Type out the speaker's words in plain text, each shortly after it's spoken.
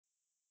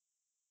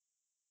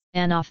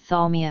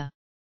Anophthalmia.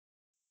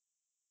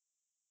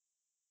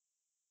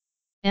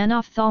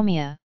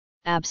 Anophthalmia,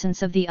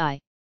 absence of the eye,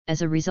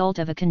 as a result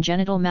of a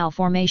congenital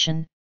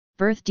malformation,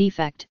 birth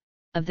defect,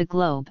 of the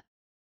globe.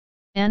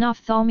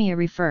 Anophthalmia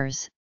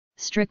refers,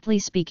 strictly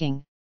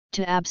speaking,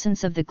 to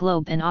absence of the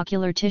globe and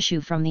ocular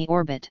tissue from the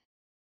orbit.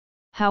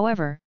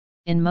 However,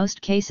 in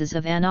most cases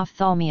of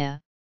anophthalmia,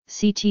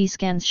 CT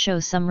scans show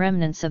some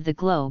remnants of the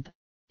globe,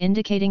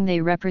 indicating they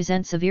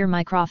represent severe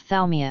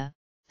microphthalmia,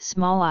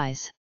 small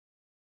eyes.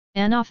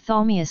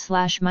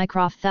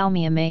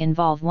 Anophthalmia/microphthalmia may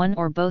involve one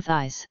or both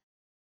eyes.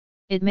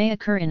 It may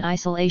occur in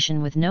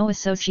isolation with no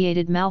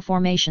associated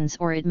malformations,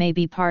 or it may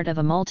be part of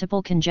a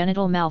multiple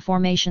congenital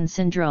malformation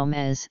syndrome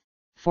as,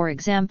 for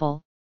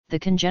example, the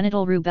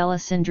congenital rubella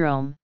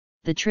syndrome,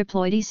 the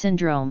triploidy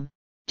syndrome,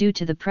 due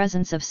to the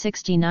presence of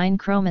 69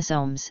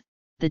 chromosomes,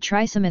 the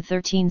trisomy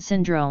 13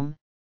 syndrome,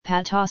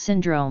 Patau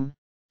syndrome,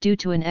 due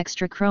to an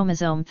extra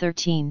chromosome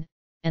 13,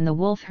 and the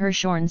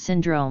Wolf-Hirschorn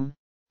syndrome,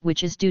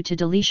 which is due to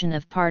deletion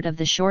of part of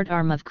the short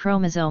arm of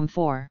chromosome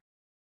 4.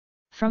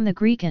 From the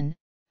Greek an,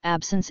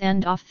 absence,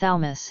 and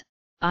ophthalmos,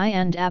 eye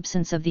and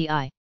absence of the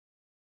eye.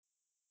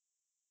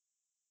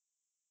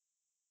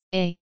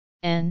 A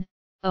N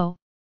O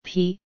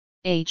P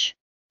H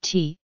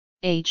T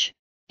H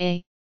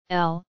A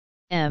L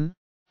M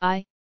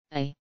I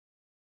A.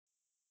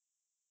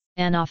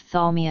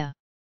 Anophthalmia.